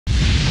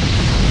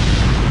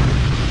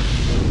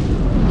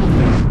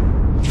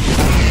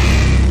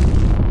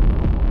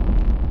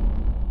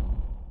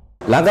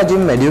ළඟ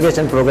gym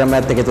education programme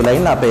එකත් එකතු වෙලා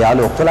ඉන්න අපේ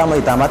යාළුවෝ ඔක්කොලාම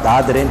ඉතාමත්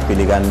ආදරෙන්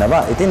පිළිගන්නවා.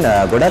 ඉතින්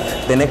ගොඩක්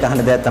දෙනෙක්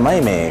අහන දෙයක් තමයි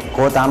මේ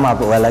කොහොතාම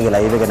ඔයාලගේ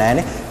ලයිව් එක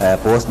නැහැනේ.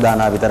 පෝස්ට්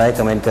දානවා විතරයි,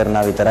 කමෙන්ට්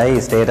කරනවා විතරයි,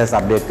 ස්ටේටස්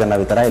අප්ඩේට්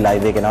කරනවා විතරයි,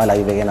 ලයිව් එක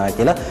එනවා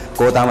කියලා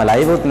කොහොතාම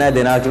ලයිව් උත් නැහැ,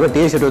 දෙනවා කිව්ව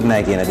ටී-ෂර්ට් උත්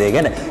නැහැ කියන දේ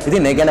ගැන.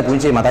 ඉතින් ඒ ගැන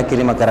පුංචි මතක්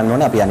කිරීමක් කරන්න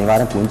ඕනේ. අපි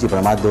අනිවාර්යෙන් පුංචි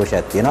ප්‍රමාද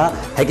දෝෂයක් තියෙනවා.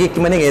 හැකි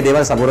ඉක්මනින් මේ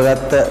දේවල්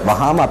සපුරගත්ත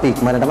වහාම අපි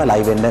ඉක්මනටම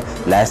ලයිව් වෙන්න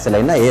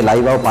ලෑස්තිලා ඉන්න. ඒ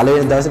ලයිව් ආව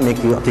පළවෙනි දවසේ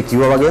මේ අපි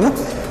කිව්වා වගේම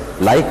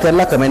like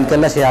කරලා කමෙන්ට්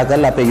කරලා ෂෙයා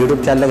කරලා අපේ YouTube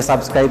channel එක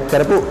subscribe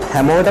කරපු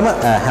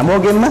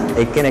හැමෝගෙම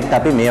එක්කෙනෙක්ට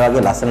අපි මේ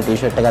වගේ ලස්සන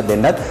t-shirt එකක්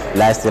දෙන්නත්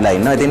ලෑස්ති වෙලා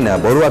ඉන්නවා. ඉතින්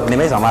බොරුවක්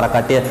නෙමෙයි, සමහර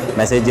කට්ටිය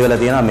මැසේජ් වල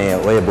තියෙනවා මේ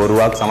ඔය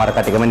බොරුවක්, සමහර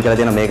කට්ටිය කමෙන්ට් කරලා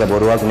තියෙනවා මේක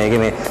බොරුවක්,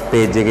 මේකේ මේ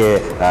page එකේ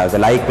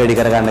like වැඩි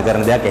කරගන්න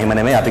කරන දෙයක්. එහෙම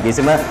නෙමෙයි. අපි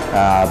කිසිම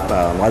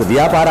මොකද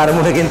ව්‍යාපාර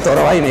අරමුණකින්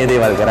තොරවයි මේ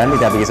දේවල් කරන්නේ.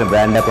 ඉතින් අපි කිසිම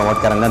brand එක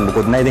promote කරන්න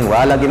මොකුත් නැහැ. ඉතින්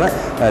ඔයාලගේම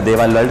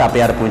දේවල් වලට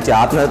අපි අර පුංචි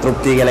ආත්ම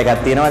තෘප්තිය කියලා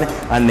එකක් තියෙනවානේ.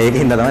 අන්න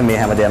ඒකින්ද තමයි මේ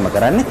හැම දෙයක්ම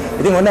කරන්නේ.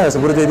 ඉතින් ඔන්න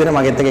සුපුරුදු විදිහට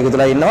මගෙත් එක්ක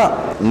එකතුලා ඉන්නවා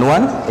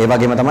නුවන්, ඒ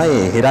වගේම තමයි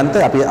හිරන්ත.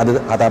 අපි අද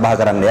කතා බහ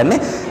කරන්න යන්නේ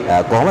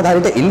කොහොමද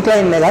හරියට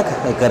ඉන්ක්ලයින් එකක්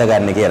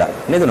කරගන්නේ කියලා.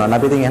 නේද නුවන්?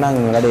 අපි ඉතින්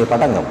එහෙනම් වැඩේ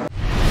පටන් ගමු.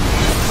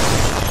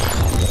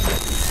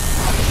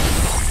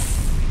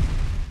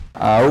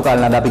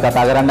 කල්ලාද අපි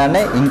කතා කරන්න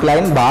යන්නේ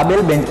ඉන්ක්ලයින්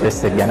බාබෙල් බෙන්ච්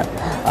ප්‍රෙස් එක ගැන.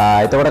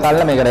 එතකොට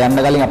කල්ලා මේකට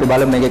යන්න කලින් අපි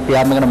බලමු මේකේ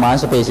ක්‍රියාත්මක කරන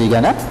මාංශපේශී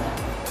ගැන.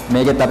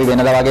 මේකෙත් අපි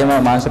වෙනදා වගේම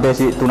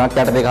මාංශපේශී තුනක්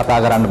යටතේ කතා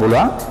කරන්න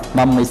පුළුවන්.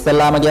 මම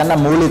ඉස්සෙල්ලාම කියන්න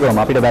මූලිකවම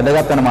අපිට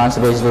වැදගත් වෙන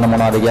මාංශපේශී තුන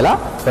මොනවද කියලා.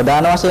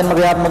 ප්‍රධාන වශයෙන්ම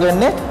ක්‍රියාත්මක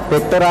වෙන්නේ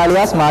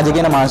පෙක්ටොරාලියස් මාජි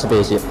කියන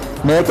මාංශපේශිය.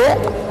 මේකේ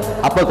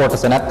අප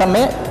කොටස නැත්තම්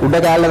මේ උඩ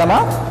කැල්ල තමයි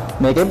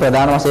මේකේ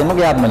ප්‍රධාන වශයෙන්ම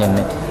ක්‍රියාත්මක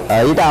වෙන්නේ.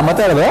 ඊට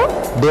අමතරව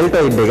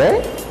ඩෙල්ටොයිඩ් එක,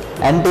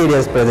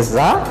 ඇන්ටීරියර් ප්‍රදේශ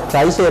සහ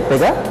ට්‍රයිසෙප්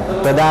එක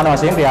ප්‍රධාන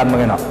වශයෙන් ක්‍රියාත්මක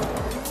වෙනවා.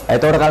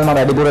 එතකොට කලින් මම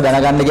වැඩිපුර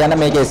දැනගන්න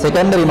කියන්නේ මේකේ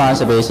සෙකන්ඩරි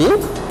මාංශපේශී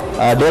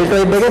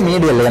ඩෙල්ටොයිඩ් එකේ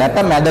මීඩියල් එක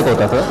නැත්තම් මැද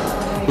කොටස.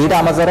 ඊට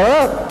අමතරව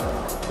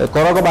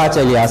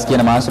කොරොකෝබාචියස්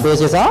කියන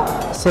මාංශපේශිය සහ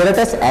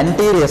සෙරටස්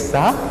ඇන්ටීරියස්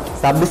සහ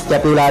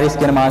සබ්ස්කැපියුලාරිස්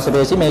කියන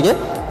මාංශපේශිය මේකේ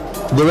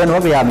දෙවෙනුව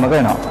ක්‍රියාත්මක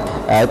වෙනවා.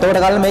 එතකොට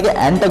කලින් මේකේ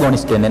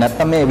ඇන්ටගොනිස්ට් වෙන්නේ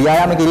නැත්තම් මේ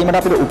ව්‍යායාම කිරීමට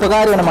අපිට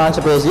උපකාරී වෙන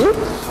මාංශපේශිය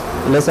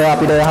ලෙස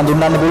අපිට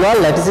හඳුන්වන්න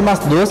පුළුවන්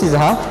ලැටිසිමස් දෝසි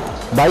සහ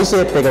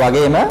බයිසෙප් එක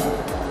වගේම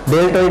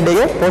ඩෙල්ටොයිඩ්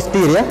එකේ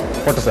පොස්ටීරියර්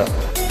කොටස.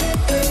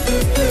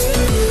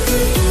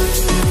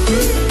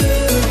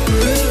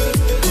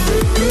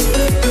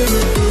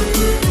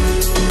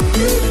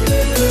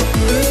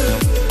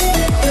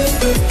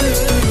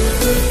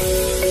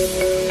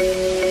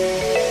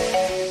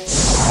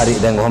 හරි,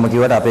 දැන් කොහොම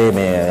කිව්වට අපේ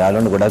මේ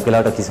යාළුවන්ට ගොඩක්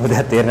වෙලාවට කිසිම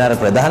දෙයක් තේරෙන්නේ නැහැ.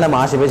 ප්‍රධාන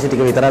මාංශපේශී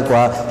ටික විතරක්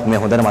මේ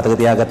හොඳට මතක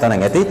තියාගත්තා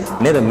නම් ඇති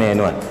නේද මේ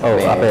නුවන්? ඔව්,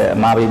 අපේ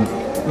මාවි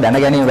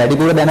දැනගැනීම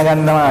වැඩිපුර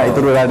දැනගන්නවා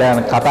ඉතුරු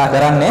වෙලාවට කතා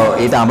කරන්නේ. ඔව්,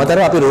 ඊට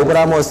අමතරව අපි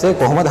රූපරාම ඔස්සේ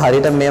කොහොමද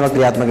හරියට මේව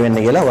ක්‍රියාත්මක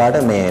වෙන්නේ කියලා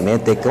ඔයාලට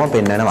මේත් එක්කම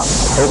පෙන්වනවා.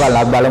 ඔව්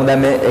කල්ලා අපි බලමු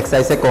දැන් මේ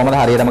එක්සර්සයිස් එක කොහොමද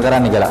හරියටම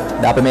කරන්නේ කියලා.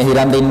 දැන් අපි මේ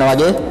හිරන්ද ඉන්නා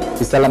වගේ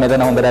ඉස්සෙල්ලා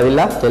මෙතන හොඳට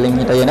ඇවිල්ලා කෙලින්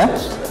හිටගෙන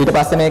ඊට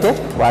පස්සේ මේකේ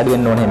වාඩි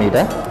වෙන්න ඕනේ මේට.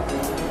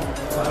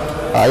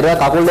 ඊට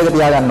කකුල් දෙක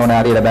තියාගන්න ඕනේ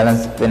හරියට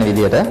බැලන්ස් වෙන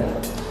විදියට.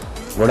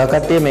 ගොඩක්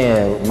කට්ටිය මේ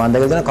මම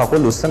දැකලා තියෙන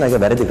කකුල් උස්සන එක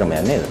වැරදි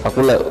ක්‍රමයක් නේද?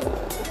 කකුල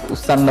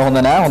උස්සන්න හොඳ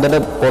නෑ. හොඳට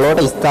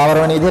පොළොවට ස්ථාවර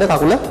වෙන විදිහට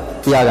කකුල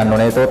තියාගන්න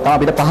ඕනේ. ඒක තමයි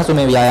අපිට පහසු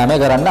මේ ව්‍යායාමය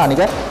කරන්න.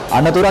 අනික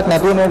අනතුරක්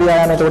නැතුව මේ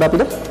ව්‍යායාමය ඒකට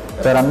අපිට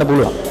කරන්න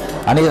පුළුවන්.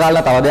 අනික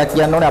කාලේ තව දෙයක්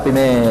කියන්න ඕනේ. අපි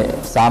මේ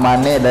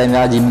සාමාන්‍ය දැන්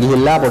ජිම්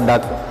ගිහිල්ලා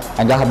පොඩ්ඩක්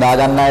ඇඟ හදා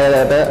ගන්න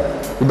අයට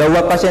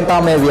උදව්වක් වශයෙන්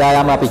තමයි මේ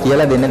ව්‍යායාම අපි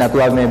කියලා දෙන්නේ.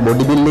 නැතුව මේ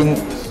බොඩි බිල්ඩින්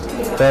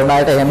කරන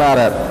අයට එහෙම අර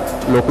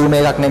ලොකු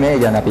මේකක් නෙමෙයි.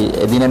 يعني අපි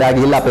එදිනෙදා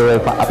ගිහිල්ලා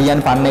අපි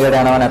යන පන්න එකට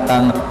යනවා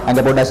නැත්නම්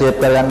ඇඟ පොඩ්ඩක් ෂේප්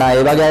කරගන්න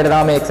ඒ වගේ අයට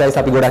තමයි මේ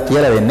එක්සර්සයිස් අපි ගොඩක්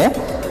කියලා දෙන්නේ.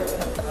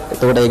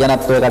 එතකොට ඒ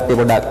ගැනත් ඔය කට්ටිය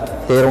පොඩ්ඩක්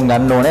තේරුම්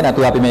ගන්න ඕනේ.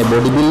 නැතුව අපි මේ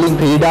බොඩි බිල්ඩින්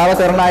ක්‍රීඩාව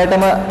කරන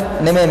අයටම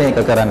නෙමෙයි මේක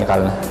කරන්න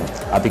කලින්.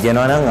 අපි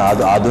කියනවා නම්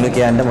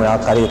ආධුනිකයන්ට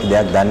මොකක් හරි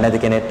දෙයක් දන්නේ නැති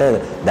කෙනෙක්ට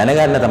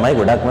දැනගන්න තමයි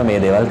ගොඩක්ම මේ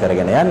දේවල්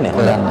කරගෙන යන්නේ.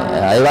 හොඳයි.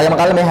 ඒ වගේම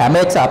කලින් මේ හැම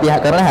අපි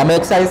කරන හැම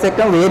එක්සර්සයිස්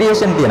එකකම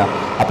වේරියේෂන් තියෙනවා.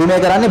 අපි මේ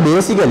කරන්නේ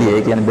බේසිකලි.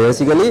 ඒ කියන්නේ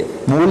බේසිකලි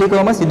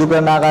මූලිකවම සිදු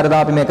කරන ආකාරය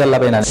තමයි අපි මේ කරලා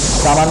පෙන්නන්නේ.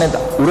 සාමාන්‍යයෙන්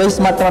උරහිස්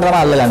මට්ටමට තමයි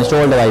අල්ලගන්නේ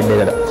ෂෝල්ඩර් වයිඩ්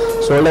එකට.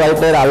 ෂෝල්ඩර්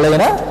වයිඩ් එකට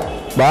අල්ලගෙන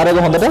බාර්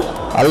එක හොඳට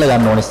අල්ල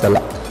ගන්න ඕනේ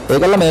ඉස්සෙල්ලා.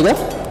 ඒකල්ල මේක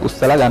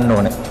උස්සලා ගන්න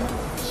ඕනේ.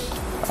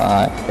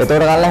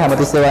 එතකොට කල්ලා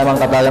හැමතිස්සෙම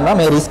මම කතා කරනවා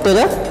මේ රිස්ට්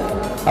එක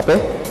අපේ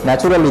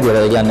නැචරල් විදියට.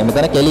 ඒ කියන්නේ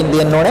මෙතන කෙලින්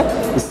දෙන්න ඕනේ.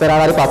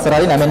 ඉස්සරහට හරි පස්සට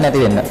හරි නැමෙන්නේ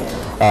නැති වෙන්න.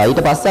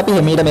 ඊට පස්සේ අපි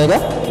හිමීට මේක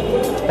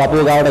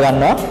පපුව ගාවට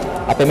ගන්නවා.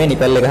 අපේ මේ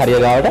නිපල් එක හරිය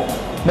ගාවට.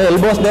 මේ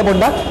එල්බෝස් දෙක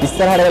පොඩ්ඩක්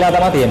ඉස්සරහට වෙලා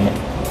තමයි තියෙන්නේ.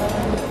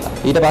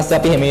 ඊට පස්සේ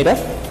අපි හිමීට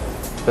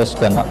ප්‍රෙස්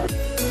කරනවා.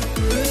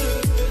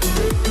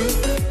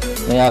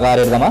 මේ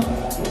ආකාරයට තමයි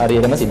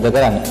හරියටම සිද්ධ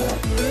කරන්නේ.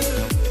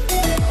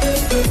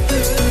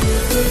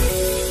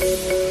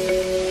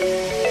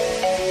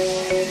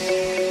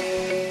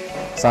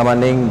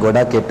 සාමාන්‍යයෙන්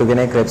ගොඩක් කෙට්ටු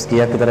කෙනෙක් රෙප්ස්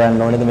කීයක් විතර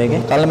යන්න ඕනේද මේකේ?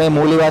 කලින් මේ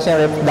මූලික වශයෙන්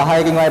රෙප්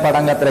 10කින් වගේ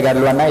පටන් ගත්තට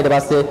ගැටලුවක් නැහැ. ඊට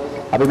පස්සේ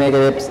අපි මේක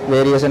රෙප්ස්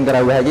වේරියේෂන්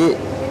කරවුවා හැකි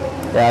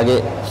එයාගේ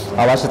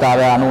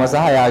අවශ්‍යතාවය අනුව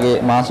සහ එයාගේ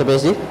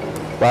මාංශපේශී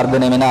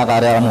වර්ධනය වෙන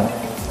ආකාරය අනුව.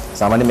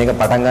 සාමාන්‍යයෙන් මේක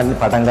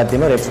පටන්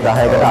ගත්තීම රෙප්ස්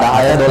 10කට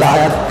 10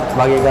 12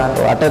 වගේ ගන්න.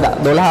 8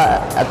 12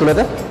 ඇතුළත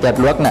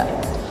ගැටලුවක් නැහැ.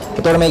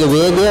 ඒතකොට මේකේ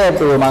වේගය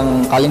මම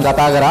කලින්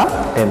කතා කරා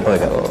ටෙම්පෝ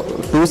එක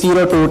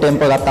 202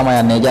 ටෙම්පෝ එකක් තමයි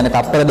යන්නේ. ඒ කියන්නේ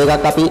තප්පර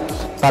දෙකක් අපි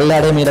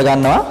පල්ලෙහාට මීට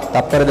ගන්නවා.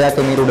 තප්පර දෙකක්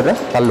මීට උඩට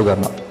තල්ලු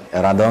කරනවා.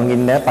 රඳවගෙන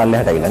ඉන්නේ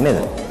පල්ලෙහාට ඇවිල්ලා නේද?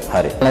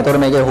 හරි. එතකොට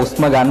මේකේ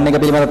හුස්ම ගන්න එක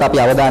පිළිබඳව අපි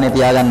අවධානය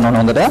තියාගන්න ඕන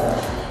හොඳට.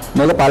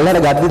 මේක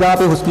පල්ලෙහාට ගද්දි තමයි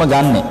අපි හුස්ම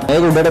ගන්නෙ.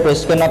 මේක උඩට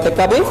ප්‍රෙස් කරනවත්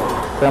එක්ක අපි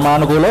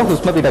ක්‍රමානුකූලව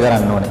හුස්ම පිට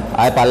කරන්න ඕනේ.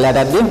 ආයෙ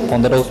පල්ලෙහාට යද්දි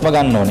හොඳට හුස්ම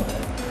ගන්න ඕනේ.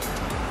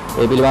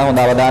 ඒ පිළිබඳව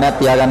හොඳ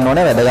අවධානයක් තියාගන්න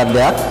ඕනේ වැදගත්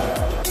දෙයක්.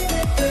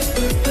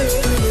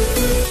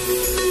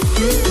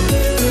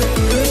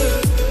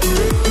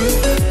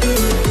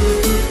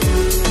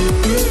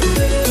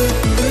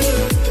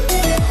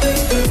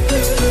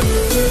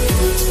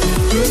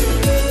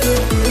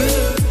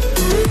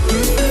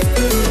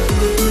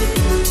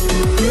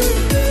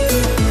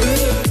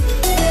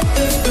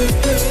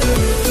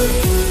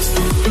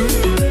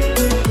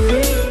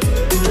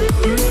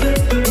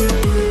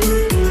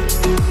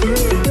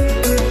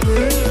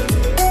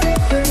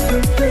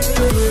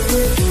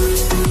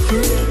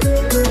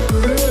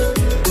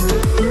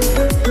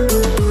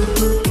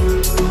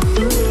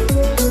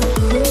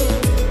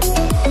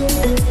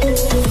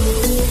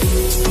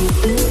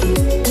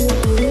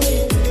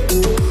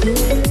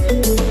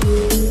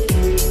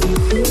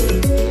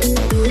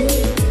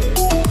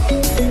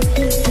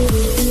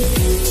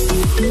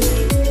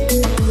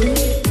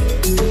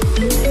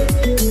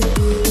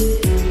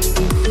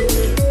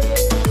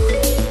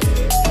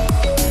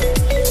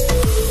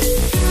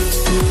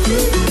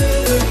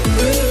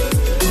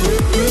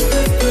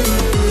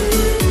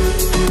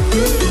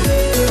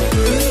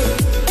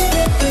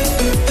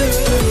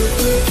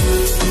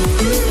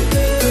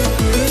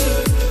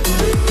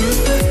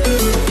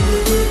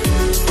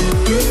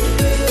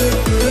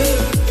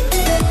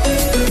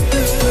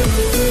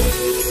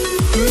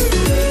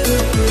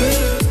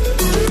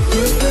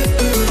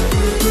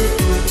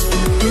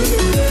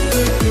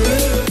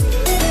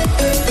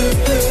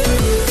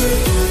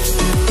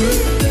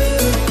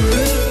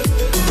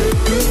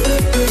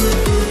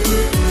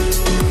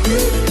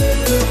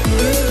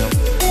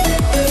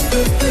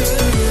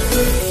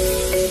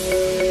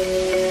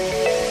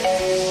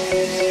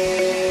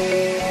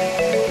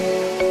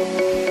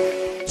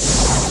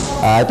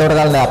 එතකොට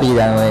ගන්න අපි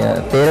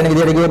තේරෙන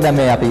විදිහට කිව්වොත් දැන්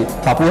මේ අපි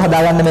පපුව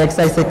හදාගන්න මේ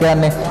එක්සර්සයිස් එක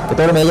යන්නේ.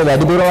 එතකොට මේක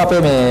වැඩිපුරම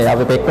අපේ මේ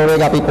අපේ පෙක්ටෝරල්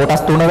එක අපි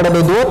කොටස් තුනකට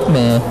බෙදුවොත්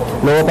මේ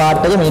ලෝ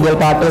පාර්ට් එක, මීඩියල්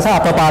පාර්ට් එක සහ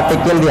අපර් පාර්ට්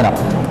එක කියලා දෙනවා.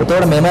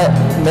 එතකොට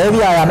මේ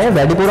ව්‍යායාමයේ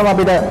වැඩිපුරම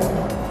අපිට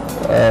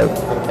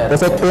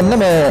එෆෙක්ට්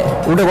වෙන්නේ මේ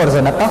උඩ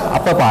කොටස නැත්නම්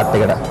අපර් පාර්ට්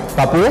එකට.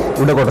 පපුවේ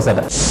උඩ කොටසට.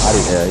 හරි.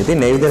 ඉතින්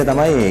මේ විදිහට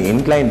තමයි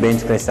ඉන්ක්ලයින්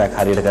බෙන්ච් ප්‍රෙස් එකක්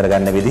හරියට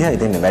කරගන්න විදිහ.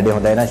 ඉතින් වැඩි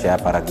හොඳයි නම් ෂෙයා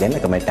පාරක් දෙන්න,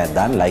 කමෙන්ට් එකක්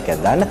දාන්න, ලයික්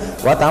එකක් දාන්න.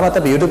 ඔයා තාමත්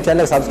අපේ YouTube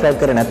channel එක subscribe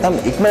කරේ නැත්නම්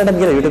ඉක්මනටම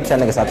ගිහලා YouTube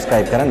channel එක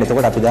subscribe කරන්න.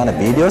 එතකොට අපි දාන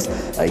videos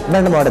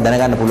ඉක්මනටම ඔයාලට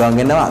දැනගන්න පුළුවන්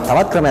වෙනවා.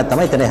 තවත් ක්‍රමයක්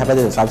තමයි එතන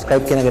හැබැයි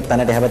subscribe කියන එක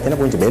තැනට හැබැයි තියෙන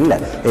පුංචි bell.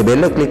 ඒ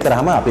bell එක click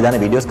කරාම අපි දාන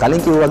videos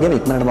කලින් කිව්වා වගේම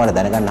ඉක්මනටම ඔයාලට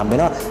දැනගන්න හම්බ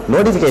වෙනවා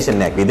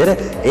notification එකක්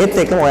විදිහට.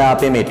 ඒත් එක්කම ඔයා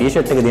අපේ මේ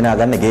t-shirt එක දිනා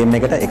ගන්න game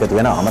එකට එකතු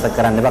වෙනවා. අමතක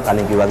කරන්න එපා.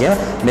 කලින් කිව්වා වගේම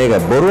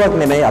මේක බොරුවක්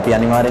නෙමෙයි. අපි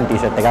අනිවාර්යෙන්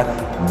t-shirt එකක්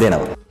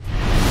දෙනවා.